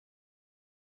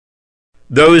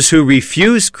Those who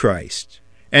refuse Christ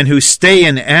and who stay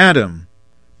in Adam,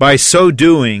 by so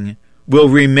doing, will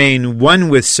remain one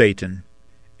with Satan,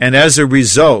 and as a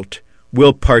result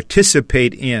will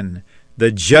participate in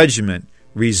the judgment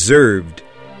reserved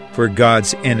for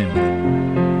God's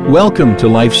enemy. Welcome to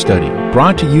Life Study,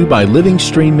 brought to you by Living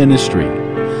Stream Ministry.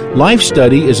 Life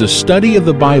Study is a study of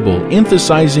the Bible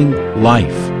emphasizing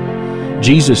life.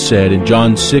 Jesus said in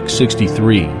John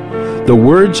 6:63, "The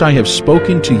words I have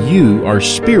spoken to you are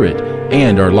spirit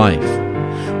and are life."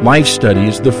 Life Study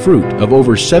is the fruit of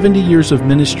over 70 years of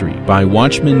ministry by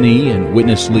Watchman Nee and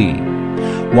Witness Lee.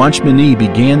 Watchman Nee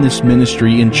began this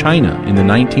ministry in China in the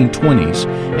 1920s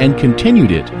and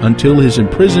continued it until his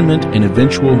imprisonment and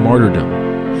eventual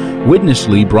martyrdom. Witness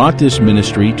Lee brought this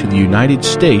ministry to the United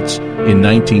States in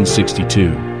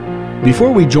 1962.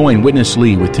 Before we join Witness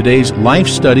Lee with today's life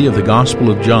study of the Gospel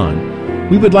of John,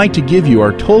 we would like to give you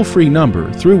our toll-free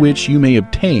number through which you may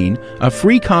obtain a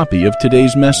free copy of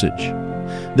today's message.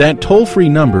 That toll-free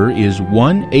number is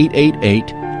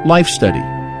 1-888-LIFE-STUDY.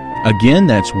 Again,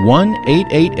 that's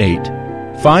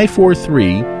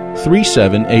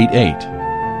 1-888-543-3788.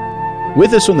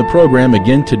 With us on the program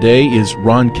again today is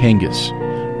Ron Kangas.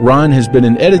 Ron has been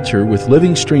an editor with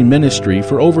Living Stream Ministry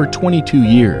for over 22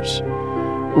 years.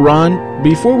 Ron,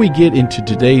 before we get into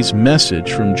today's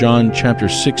message from John chapter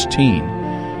 16,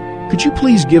 could you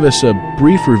please give us a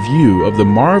brief review of the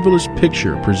marvelous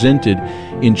picture presented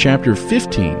in chapter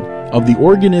 15 of the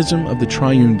organism of the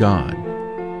Triune God?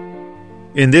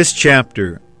 In this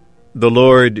chapter, the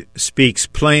Lord speaks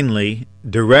plainly,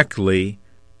 directly,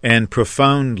 and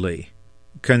profoundly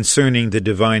concerning the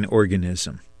divine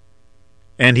organism.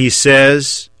 And he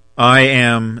says, "I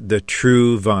am the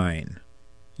true vine.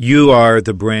 You are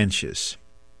the branches."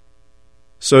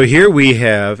 So here we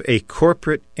have a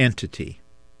corporate entity,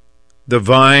 the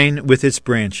vine with its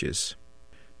branches,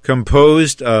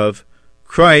 composed of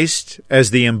Christ as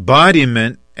the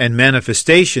embodiment and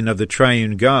manifestation of the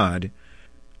Triune God,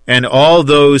 and all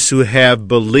those who have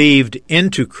believed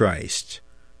into Christ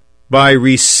by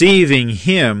receiving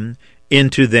Him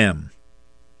into them.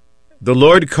 The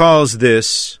Lord calls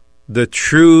this the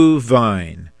true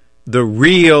vine, the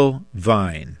real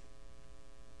vine.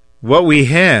 What we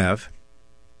have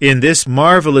in this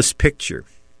marvelous picture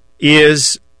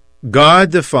is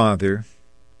God the Father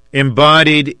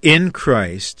embodied in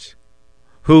Christ,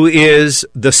 who is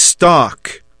the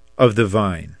stalk of the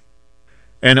vine,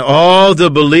 and all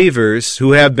the believers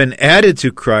who have been added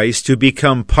to Christ to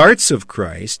become parts of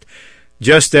Christ,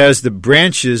 just as the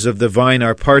branches of the vine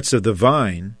are parts of the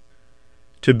vine,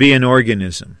 to be an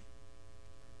organism.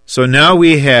 So now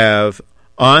we have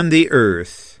on the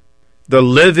earth the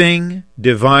living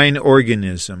divine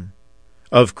organism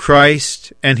of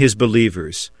Christ and His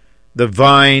believers, the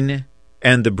vine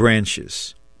and the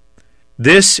branches.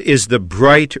 This is the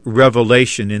bright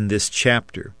revelation in this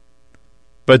chapter.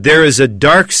 But there is a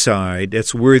dark side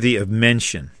that's worthy of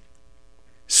mention.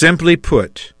 Simply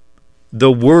put,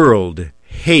 the world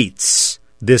hates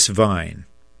this vine,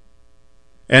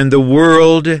 and the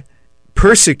world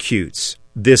persecutes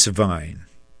this vine.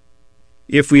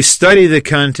 If we study the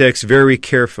context very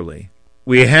carefully,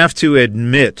 we have to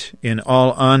admit in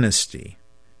all honesty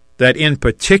that in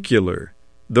particular,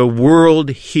 the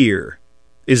world here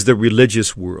is the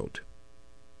religious world.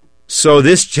 So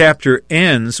this chapter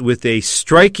ends with a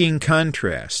striking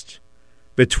contrast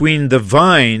between the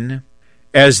vine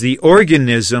as the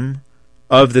organism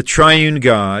of the Triune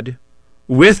God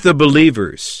with the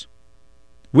believers,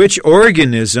 which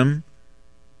organism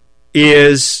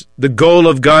is the goal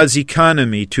of God's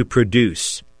economy to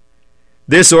produce.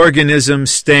 This organism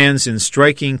stands in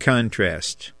striking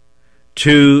contrast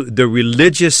to the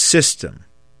religious system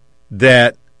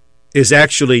that is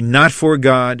actually not for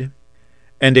God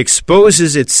and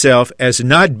exposes itself as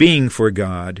not being for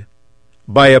God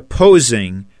by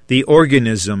opposing the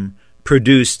organism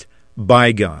produced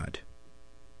by God.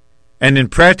 And in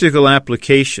practical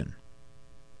application,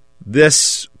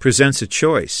 this presents a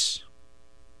choice,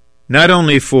 not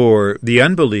only for the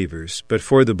unbelievers, but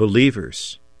for the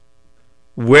believers.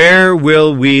 Where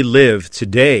will we live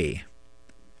today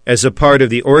as a part of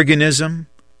the organism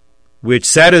which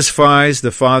satisfies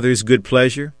the Father's good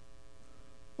pleasure,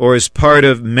 or as part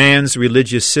of man's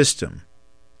religious system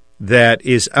that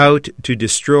is out to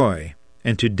destroy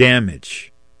and to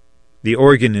damage the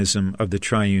organism of the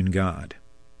Triune God?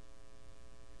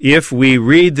 If we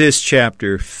read this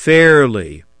chapter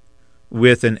fairly,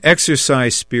 with an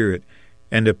exercised spirit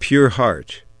and a pure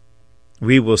heart,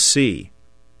 we will see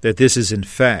that this is in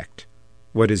fact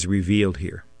what is revealed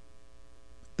here.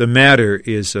 The matter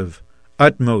is of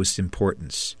utmost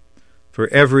importance for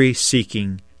every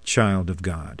seeking child of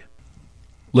God.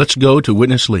 Let's go to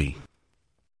Witness Lee.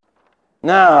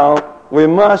 Now we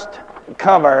must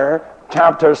cover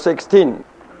chapter 16.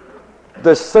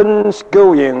 The Son's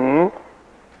going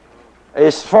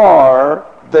is for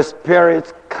the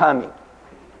Spirit's coming.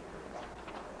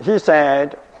 He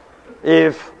said,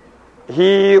 if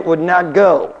he would not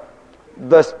go,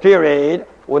 the Spirit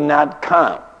would not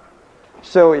come.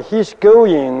 So his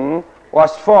going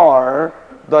was for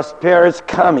the Spirit's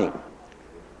coming.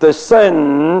 The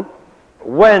Son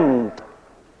went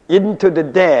into the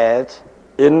death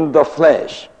in the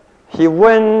flesh. He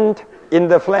went in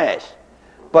the flesh,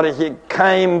 but he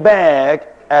came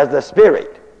back as the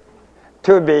Spirit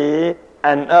to be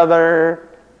another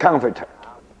comforter.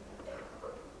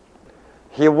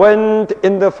 He went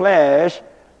in the flesh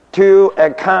to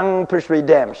accomplish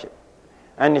redemption.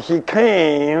 And he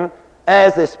came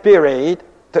as a Spirit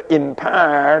to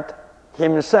impart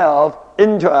himself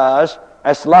into us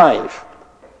as life.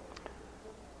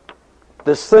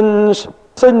 The Son's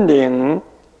sending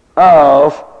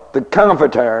of the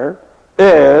Comforter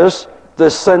is the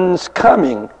Son's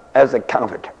coming as a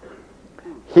Comforter.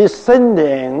 His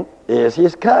sending is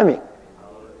his coming.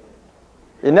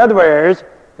 In other words,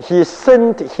 he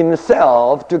sent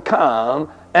himself to come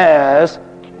as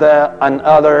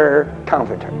another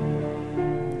Comforter.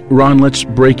 Ron, let's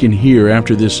break in here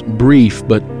after this brief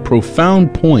but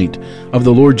profound point of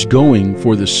the Lord's going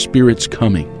for the Spirit's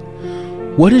coming.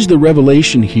 What is the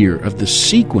revelation here of the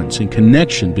sequence and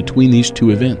connection between these two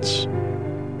events?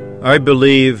 I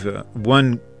believe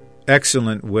one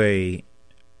excellent way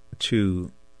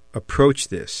to approach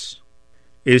this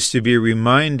is to be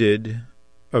reminded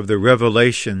of the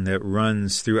revelation that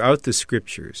runs throughout the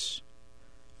Scriptures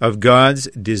of God's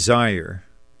desire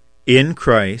in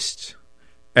Christ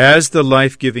as the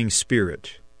life-giving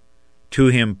Spirit to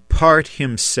impart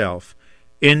himself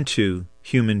into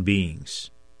human beings.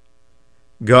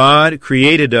 God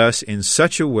created us in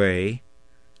such a way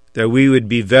that we would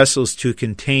be vessels to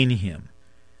contain him.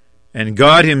 And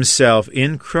God himself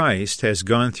in Christ has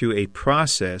gone through a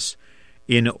process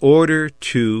in order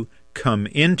to come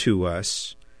into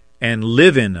us and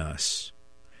live in us,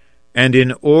 and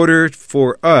in order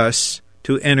for us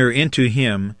to enter into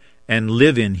him and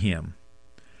live in him.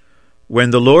 When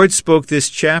the Lord spoke this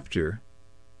chapter,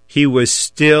 he was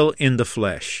still in the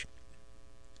flesh.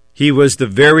 He was the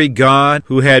very God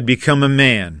who had become a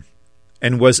man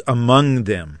and was among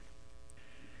them.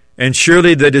 And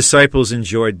surely the disciples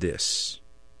enjoyed this.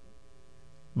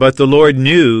 But the Lord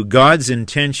knew God's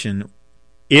intention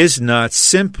is not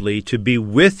simply to be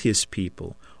with his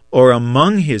people or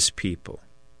among his people.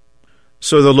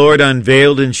 So the Lord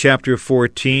unveiled in chapter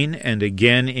 14 and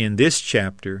again in this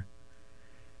chapter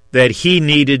that he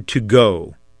needed to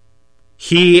go.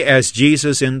 He, as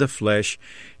Jesus in the flesh,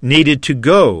 needed to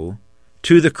go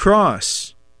to the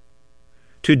cross,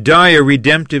 to die a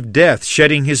redemptive death,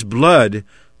 shedding his blood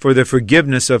for the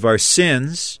forgiveness of our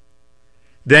sins,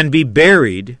 then be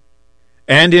buried,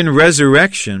 and in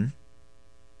resurrection,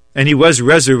 and he was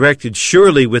resurrected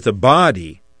surely with a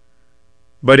body,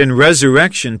 but in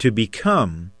resurrection to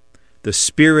become the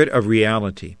Spirit of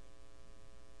reality.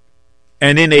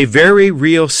 And in a very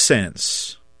real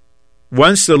sense,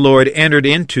 once the Lord entered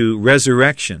into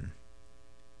resurrection,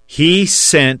 he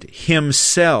sent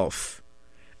himself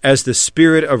as the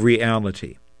Spirit of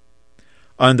reality.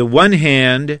 On the one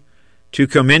hand, to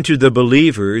come into the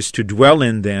believers, to dwell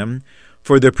in them,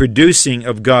 for the producing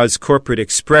of God's corporate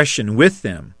expression with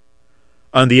them.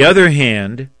 On the other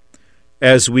hand,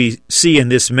 as we see in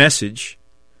this message,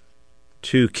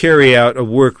 to carry out a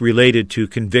work related to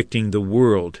convicting the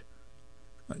world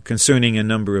concerning a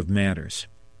number of matters.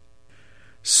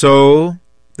 So,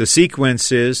 the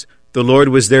sequence is, the Lord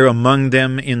was there among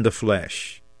them in the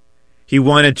flesh. He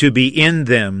wanted to be in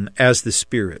them as the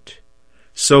Spirit.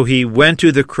 So he went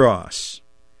to the cross.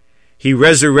 He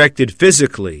resurrected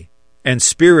physically and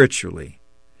spiritually.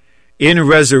 In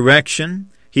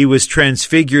resurrection, he was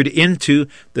transfigured into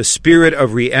the Spirit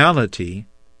of reality.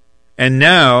 And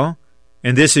now,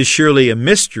 and this is surely a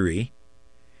mystery,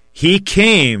 he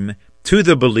came to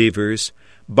the believers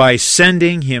by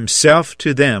sending himself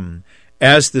to them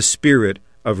as the Spirit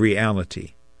of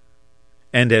reality.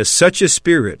 And as such a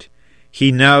Spirit,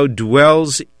 he now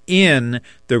dwells in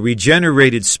the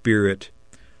regenerated spirit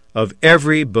of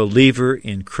every believer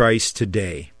in Christ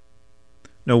today.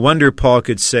 No wonder Paul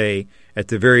could say at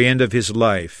the very end of his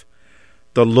life,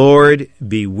 "The Lord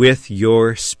be with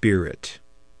your spirit."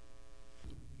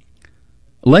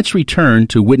 Let's return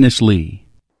to Witness Lee.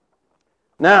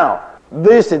 Now,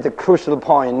 this is the crucial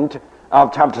point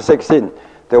of chapter 16,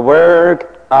 the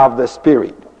work of the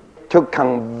Spirit. to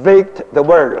convict the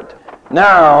world.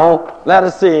 Now, let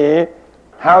us see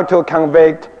how to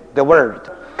convict the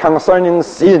world concerning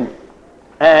sin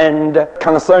and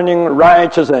concerning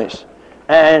righteousness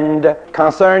and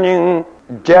concerning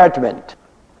judgment.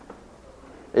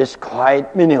 It's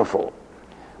quite meaningful.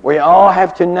 We all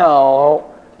have to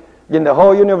know in the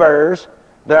whole universe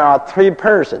there are 3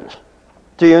 persons.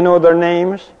 Do you know their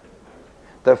names?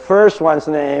 The first one's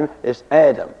name is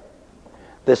Adam.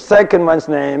 The second one's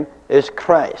name is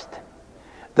Christ.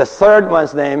 The third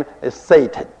one's name is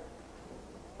Satan.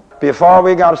 Before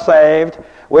we got saved,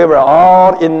 we were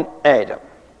all in Adam.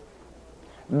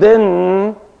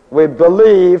 Then we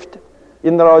believed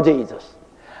in the Lord Jesus.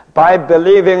 By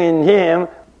believing in Him,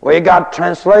 we got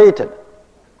translated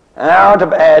out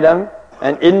of Adam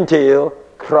and into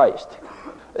Christ.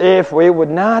 If we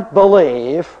would not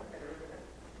believe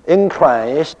in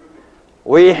Christ,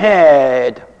 we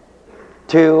had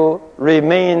to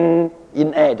remain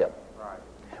in Adam.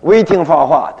 Waiting for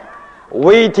what?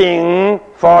 Waiting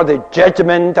for the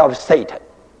judgment of Satan.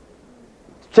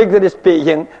 Strictly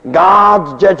speaking,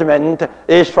 God's judgment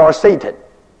is for Satan.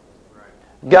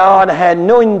 God had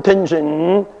no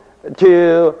intention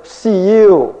to see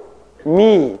you,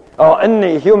 me, or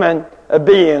any human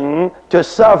being to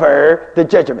suffer the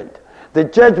judgment. The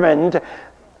judgment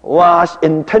was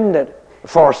intended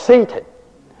for Satan.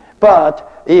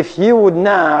 But if you would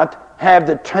not have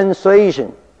the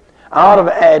translation out of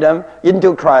Adam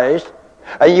into Christ,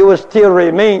 and you will still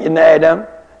remain in Adam,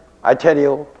 I tell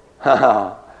you,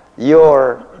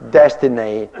 your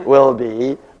destiny will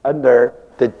be under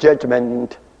the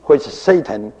judgment which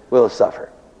Satan will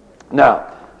suffer.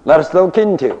 Now, let us look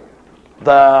into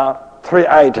the 3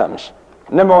 items.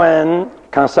 Number 1,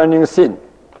 concerning sin.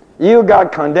 You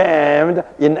got condemned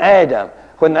in Adam.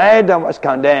 When Adam was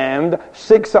condemned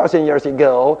 6,000 years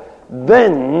ago,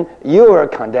 then you were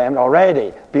condemned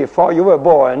already. Before you were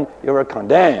born, you were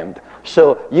condemned.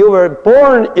 So you were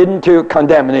born into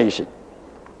condemnation.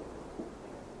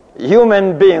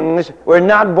 Human beings were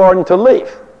not born to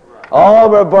live. All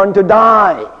were born to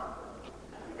die.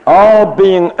 All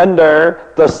being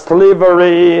under the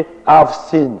slavery of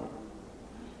sin.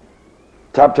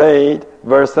 Chapter 8,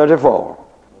 verse 34.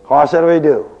 What shall we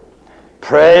do?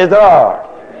 Praise the Lord.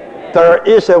 Amen. There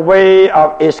is a way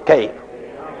of escape.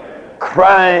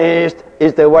 Christ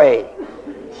is the way.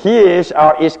 He is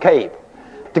our escape.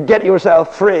 To get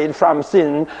yourself freed from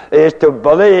sin is to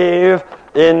believe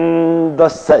in the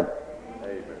Son.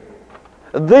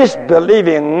 This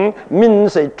believing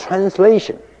means a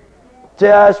translation.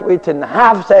 Just within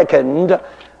half second,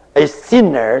 a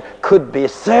sinner could be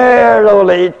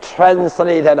thoroughly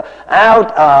translated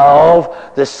out of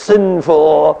the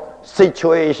sinful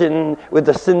situation with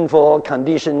the sinful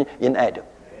condition in Adam.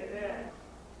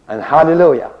 And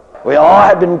hallelujah, we all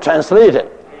have been translated.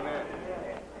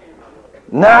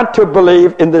 Not to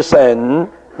believe in the Son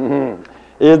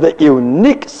is the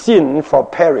unique sin for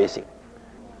perishing.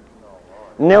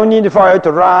 No need for you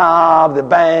to rob the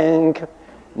bank.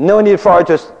 No need for you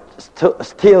to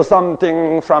steal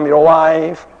something from your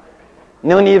wife.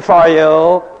 No need for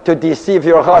you to deceive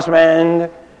your husband.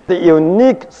 The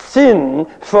unique sin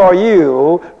for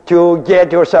you to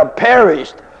get yourself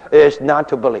perished is not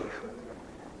to believe.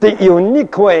 The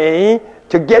unique way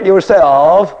to get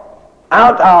yourself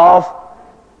out of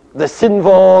the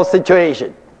sinful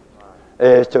situation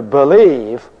is to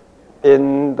believe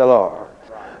in the Lord.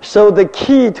 So the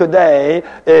key today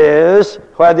is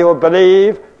whether you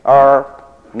believe or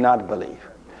not believe.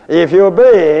 If you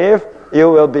believe,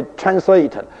 you will be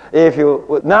translated. If you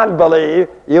would not believe,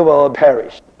 you will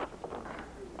perish.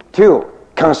 2,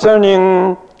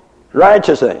 concerning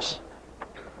righteousness.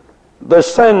 The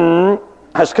Son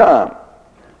has come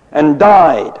and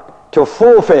died to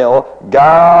fulfill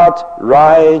God's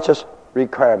righteous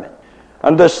requirement.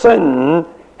 And the Son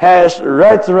has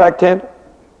resurrected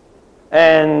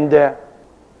and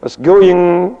was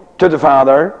going to the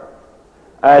Father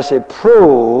as a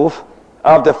proof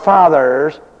of the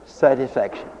Father's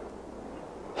satisfaction.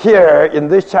 Here in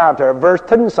this chapter, verse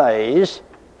 10 says,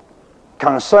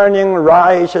 concerning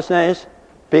righteousness,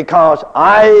 because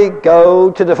I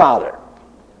go to the Father.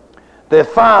 The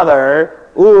Father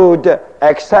would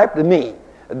accept me.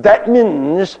 That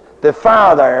means the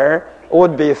Father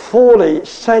would be fully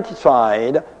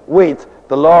satisfied with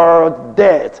the Lord's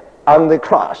death on the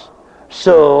cross.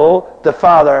 So the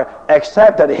Father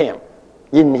accepted him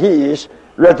in his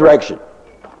resurrection.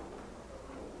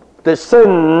 The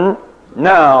Son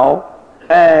now,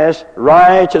 as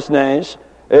righteousness,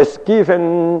 is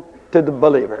given to the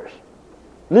believers.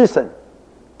 Listen,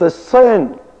 the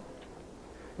Son,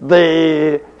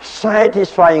 the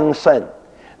satisfying Son,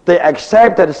 They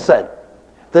accepted sin.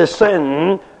 The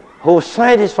Son who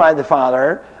satisfied the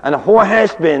Father and who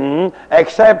has been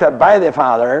accepted by the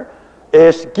Father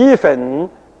is given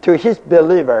to his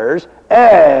believers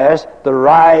as the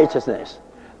righteousness.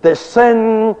 The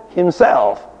Son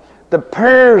himself, the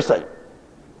person,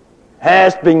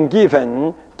 has been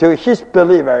given to his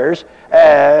believers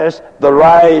as the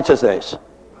righteousness.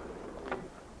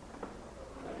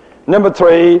 Number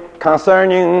 3,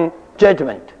 concerning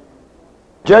judgment.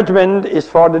 Judgment is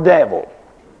for the devil,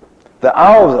 the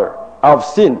author of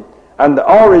sin and the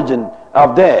origin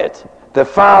of death, the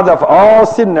father of all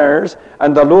sinners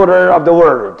and the ruler of the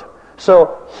world.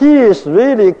 So he is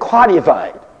really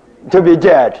qualified to be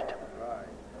judged.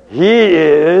 He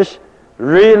is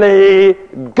really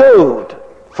good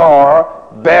for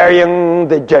bearing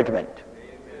the judgment.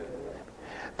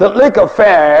 The lake of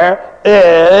fire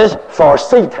is for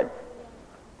Satan.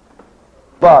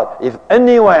 But if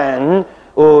anyone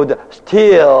would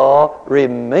still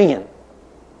remain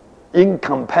in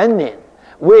companion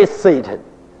with Satan,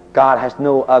 God has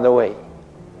no other way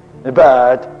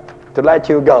but to let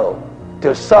you go,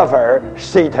 to suffer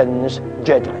Satan's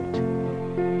judgment.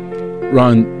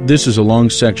 Ron, this is a long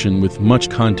section with much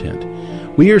content.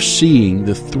 We are seeing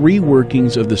the three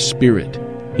workings of the Spirit,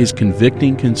 His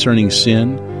convicting concerning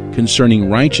sin, concerning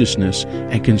righteousness,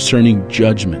 and concerning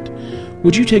judgment.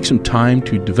 Would you take some time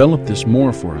to develop this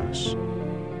more for us?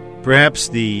 Perhaps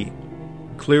the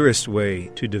clearest way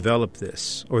to develop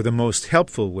this, or the most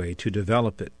helpful way to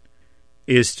develop it,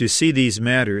 is to see these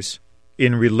matters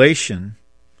in relation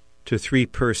to three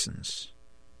persons.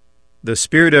 The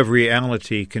Spirit of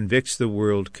reality convicts the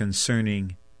world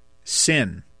concerning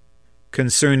sin,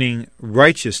 concerning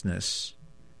righteousness,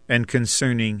 and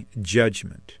concerning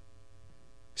judgment.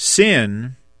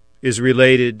 Sin is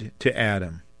related to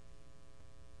Adam.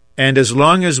 And as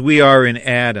long as we are in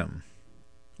Adam,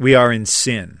 we are in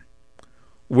sin.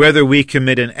 Whether we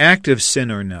commit an act of sin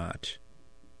or not,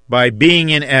 by being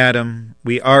in Adam,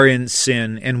 we are in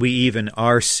sin, and we even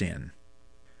are sin.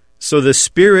 So the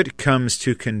Spirit comes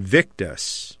to convict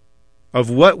us of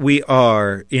what we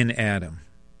are in Adam,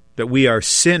 that we are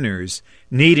sinners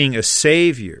needing a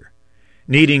Savior,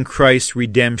 needing Christ's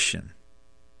redemption.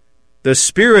 The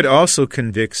Spirit also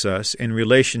convicts us in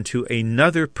relation to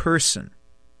another person,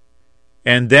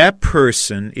 and that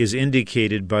person is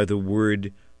indicated by the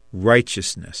word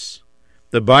righteousness.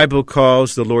 The Bible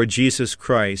calls the Lord Jesus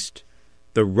Christ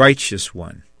the righteous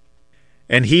one.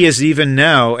 And He is even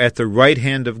now at the right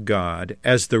hand of God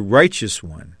as the righteous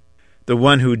one, the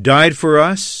one who died for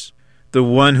us, the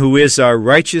one who is our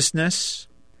righteousness,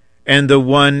 and the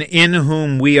one in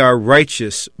whom we are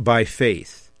righteous by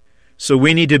faith. So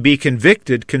we need to be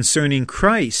convicted concerning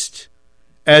Christ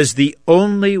as the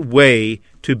only way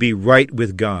to be right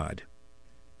with God.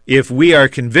 If we are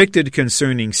convicted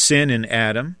concerning sin in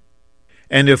Adam,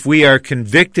 and if we are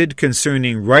convicted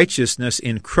concerning righteousness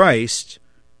in Christ,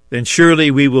 then surely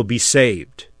we will be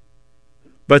saved.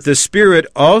 But the Spirit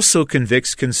also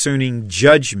convicts concerning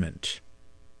judgment.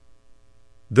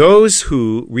 Those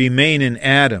who remain in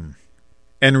Adam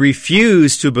and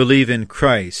refuse to believe in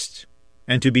Christ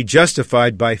and to be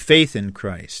justified by faith in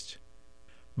Christ,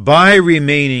 by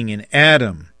remaining in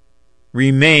Adam,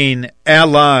 remain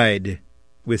allied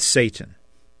with Satan.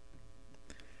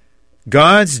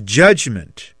 God's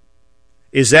judgment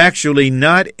is actually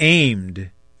not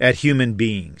aimed at human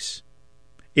beings.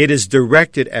 It is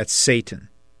directed at Satan,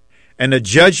 and a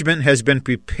judgment has been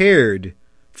prepared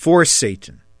for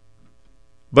Satan.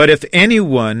 But if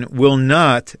anyone will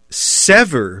not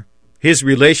sever his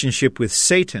relationship with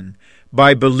Satan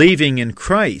by believing in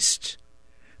Christ,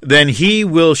 then he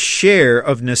will share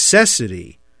of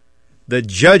necessity the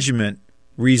judgment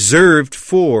reserved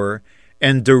for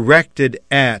and directed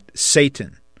at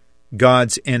Satan,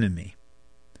 God's enemy.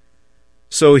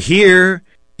 So here,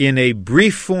 in a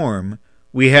brief form,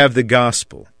 we have the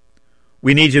gospel.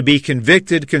 We need to be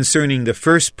convicted concerning the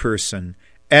first person,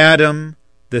 Adam,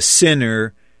 the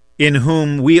sinner, in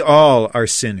whom we all are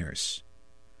sinners.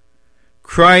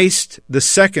 Christ, the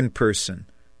second person,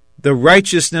 the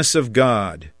righteousness of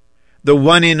God, the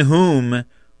one in whom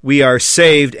we are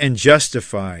saved and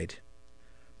justified.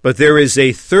 But there is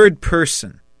a third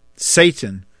person,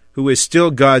 Satan, who is still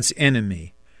God's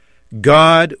enemy.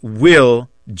 God will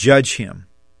judge him.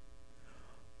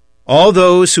 All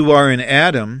those who are in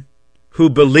Adam, who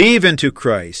believe into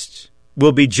Christ,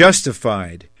 will be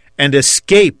justified and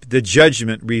escape the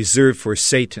judgment reserved for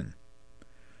Satan.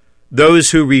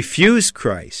 Those who refuse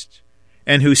Christ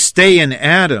and who stay in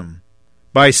Adam,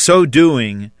 by so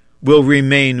doing, will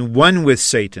remain one with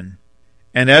Satan,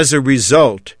 and as a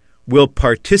result will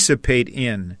participate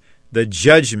in the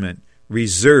judgment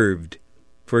reserved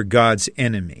for God's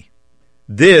enemy.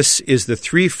 This is the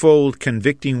threefold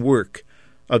convicting work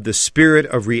of the Spirit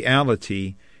of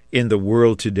reality in the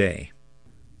world today.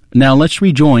 Now let's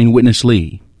rejoin Witness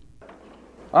Lee.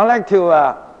 I'd like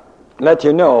to let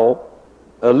you know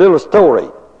a little story.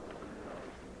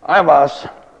 I was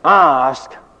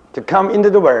asked to come into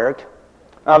the work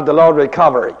of the Lord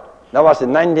Recovery. That was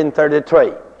in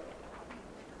 1933.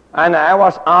 And I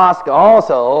was asked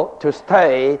also to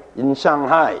stay in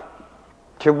Shanghai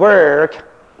to work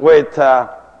with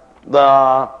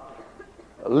the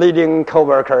leading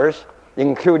co-workers,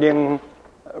 including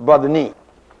Brother Nee.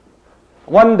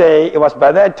 One day, it was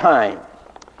by that time,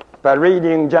 by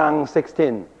reading John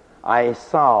 16, I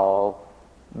saw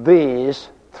these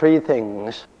three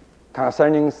things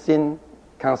concerning sin,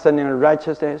 concerning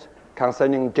righteousness,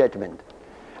 concerning judgment.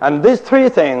 And these three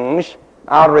things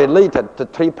are related to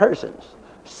three persons.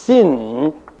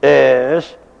 Sin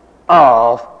is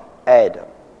of Adam.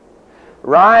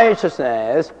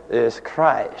 Righteousness is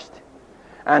Christ.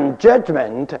 And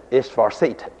judgment is for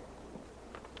Satan.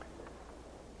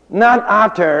 Not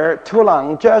after too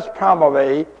long, just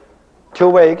probably 2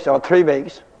 weeks or 3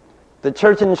 weeks, the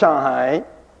church in Shanghai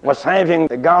was having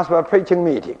the gospel preaching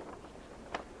meeting.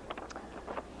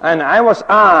 And I was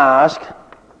asked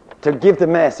to give the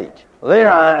message. Later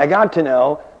on, I got to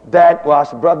know that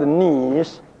was Brother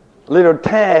Nee's little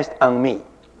test on me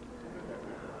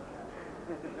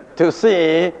to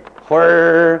see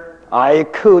where I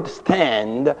could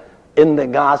stand in the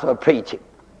gospel preaching.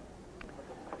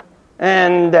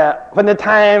 And when the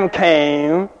time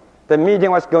came, the meeting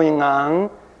was going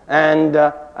on, and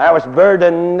I was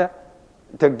burdened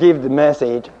to give the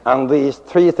message on these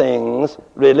three things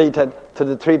related to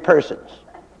the three persons.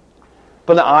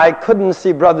 But I couldn't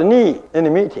see Brother Nee in the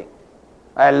meeting.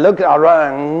 I looked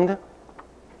around.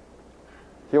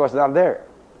 He was not there.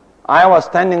 I was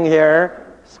standing here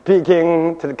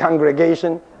speaking to the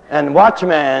congregation, and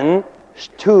watchman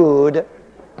stood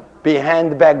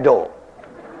behind the back door,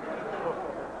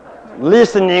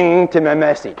 listening to my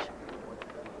message.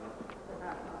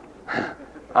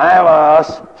 I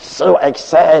was so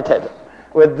excited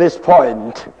with this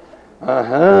point.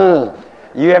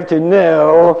 You have to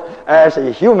know, as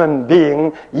a human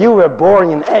being, you were born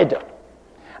in Adam.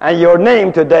 And your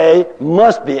name today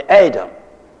must be Adam.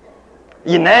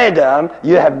 In Adam,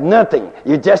 you have nothing.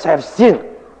 You just have sin.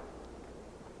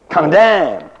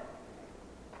 Condemned.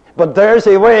 But there's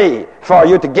a way for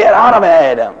you to get out of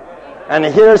Adam. And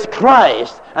here's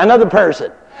Christ, another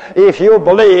person. If you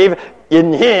believe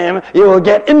in him, you will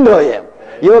get into him.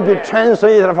 You will be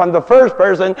translated from the first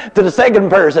person to the second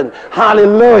person.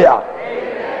 Hallelujah.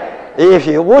 Amen. If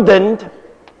you wouldn't,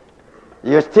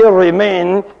 you still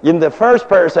remain in the first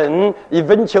person.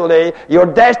 Eventually, your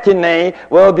destiny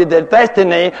will be the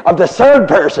destiny of the third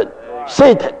person,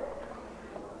 Satan.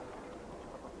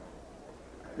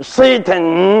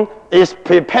 Satan is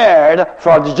prepared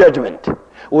for the judgment.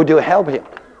 Would you help him?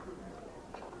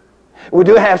 Would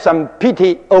you have some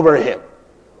pity over him?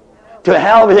 To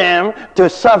help him to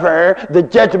suffer the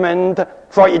judgment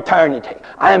for eternity.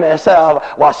 I myself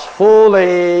was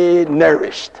fully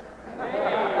nourished.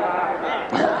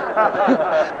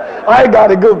 I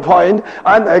got a good point,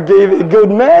 and I gave a good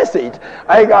message.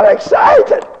 I got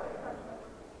excited.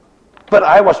 But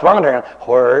I was wondering,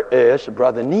 where is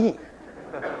Brother Nee?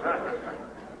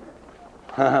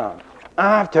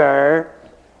 After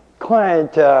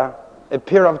quite a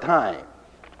period of time,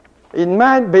 it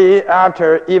might be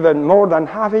after even more than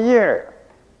half a year,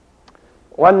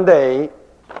 one day,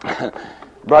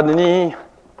 Brother Nee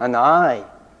and I,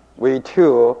 we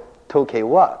too took a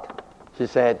walk. She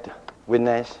said,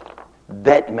 "Witness,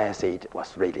 that message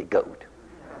was really good."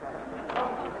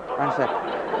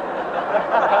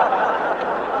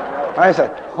 I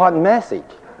said, "What message?"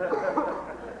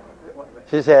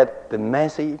 She said, "The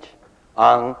message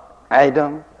on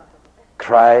Adam,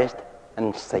 Christ,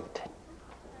 and Satan."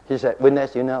 He said,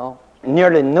 "Witness, you know,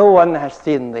 nearly no one has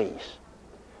seen this,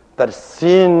 that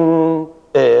sin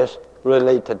is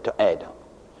related to Adam,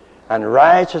 and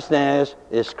righteousness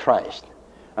is Christ,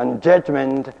 and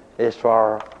judgment is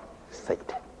for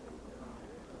Satan."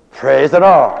 Praise the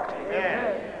Lord.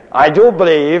 Amen. I do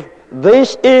believe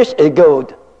this is a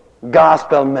good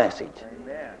gospel message.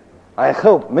 Amen. I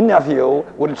hope many of you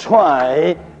will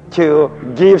try to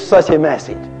give such a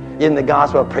message in the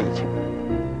gospel preaching.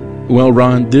 Well,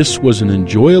 Ron, this was an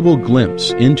enjoyable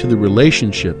glimpse into the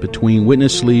relationship between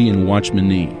Witness Lee and Watchman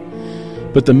Nee.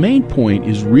 But the main point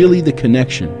is really the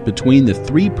connection between the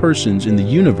three persons in the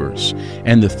universe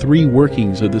and the three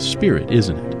workings of the Spirit,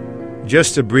 isn't it?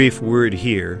 Just a brief word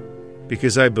here.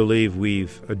 because I believe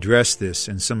we've addressed this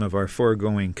in some of our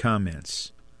foregoing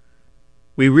comments.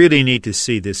 We really need to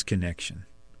see this connection,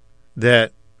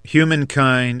 that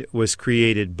humankind was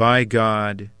created by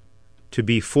God to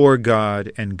be for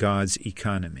God and God's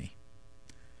economy.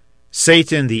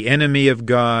 Satan, the enemy of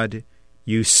God,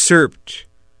 usurped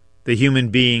the human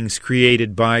beings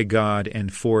created by God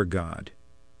and for God,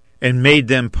 and made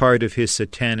them part of his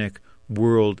satanic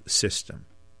world system.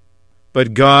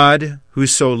 But God, who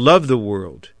so loved the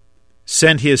world,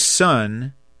 sent his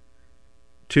Son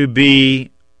to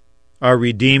be our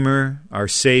Redeemer, our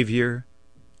Savior,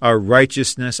 our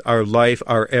righteousness, our life,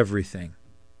 our everything.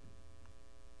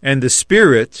 And the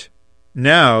Spirit,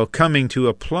 now coming to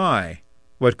apply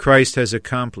what Christ has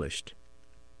accomplished,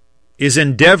 is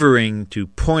endeavoring to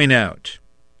point out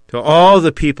to all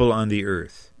the people on the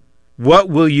earth, what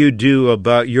will you do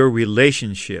about your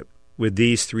relationship with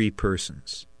these three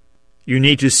persons? You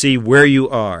need to see where you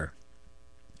are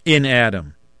in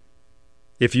Adam.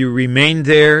 If you remain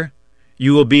there,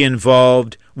 you will be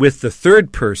involved with the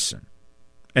third person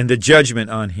and the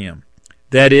judgment on him.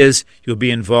 That is, you'll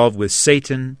be involved with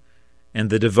Satan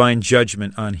and the divine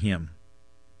judgment on him.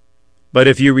 But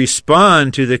if you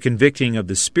respond to the convicting of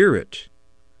the Spirit,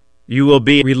 you will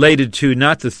be related to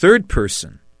not the third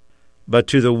person, but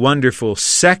to the wonderful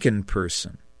second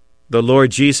person, the Lord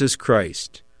Jesus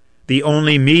Christ, the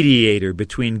only mediator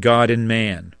between God and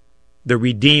man, the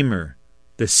Redeemer,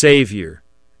 the Savior,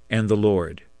 and the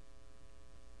Lord.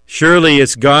 Surely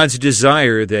it's God's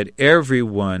desire that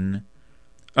everyone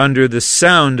under the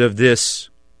sound of this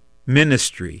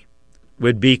ministry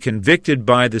would be convicted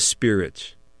by the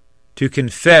Spirit to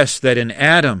confess that in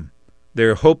Adam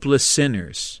they're hopeless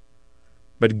sinners,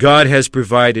 but God has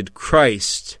provided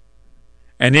Christ,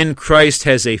 and in Christ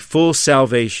has a full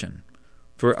salvation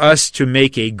for us to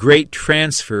make a great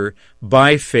transfer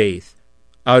by faith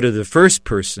out of the first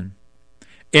person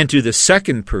into the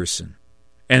second person,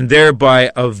 and thereby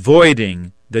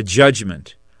avoiding the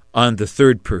judgment on the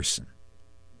third person.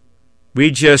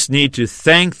 We just need to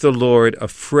thank the Lord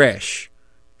afresh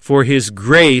for His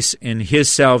grace and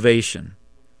His salvation,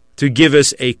 to give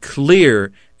us a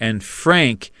clear and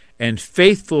frank and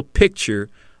faithful picture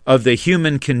of the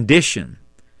human condition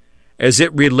as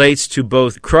it relates to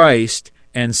both Christ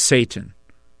and Satan,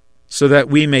 so that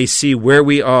we may see where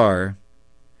we are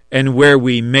and where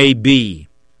we may be.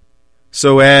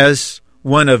 So as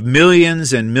one of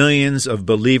millions and millions of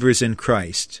believers in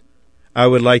Christ, I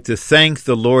would like to thank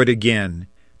the Lord again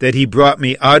that He brought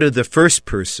me out of the first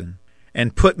person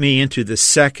and put me into the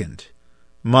second,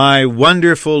 my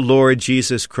wonderful Lord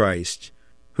Jesus Christ,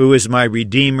 who is my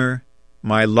Redeemer,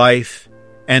 my life,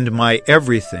 and my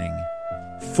everything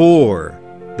for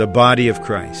the body of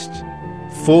Christ,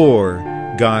 for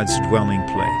God's dwelling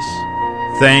place.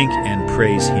 Thank and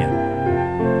praise Him.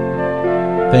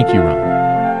 Thank you,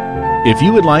 Ron. If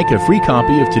you would like a free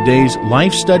copy of today's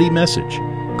Life Study message,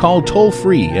 call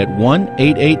toll-free at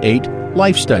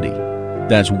 1-888-LIFE-STUDY.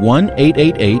 That's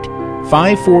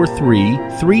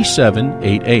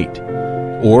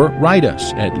 1-888-543-3788. Or write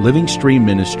us at Living Stream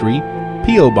Ministry,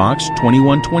 P.O. Box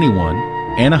 2121,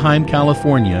 Anaheim,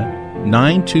 California,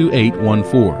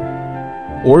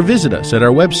 92814. Or visit us at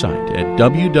our website at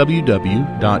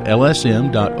www.lsm.org.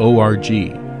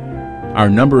 Our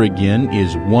number again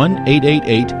is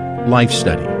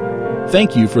 1-888-LIFE-STUDY.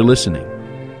 Thank you for listening.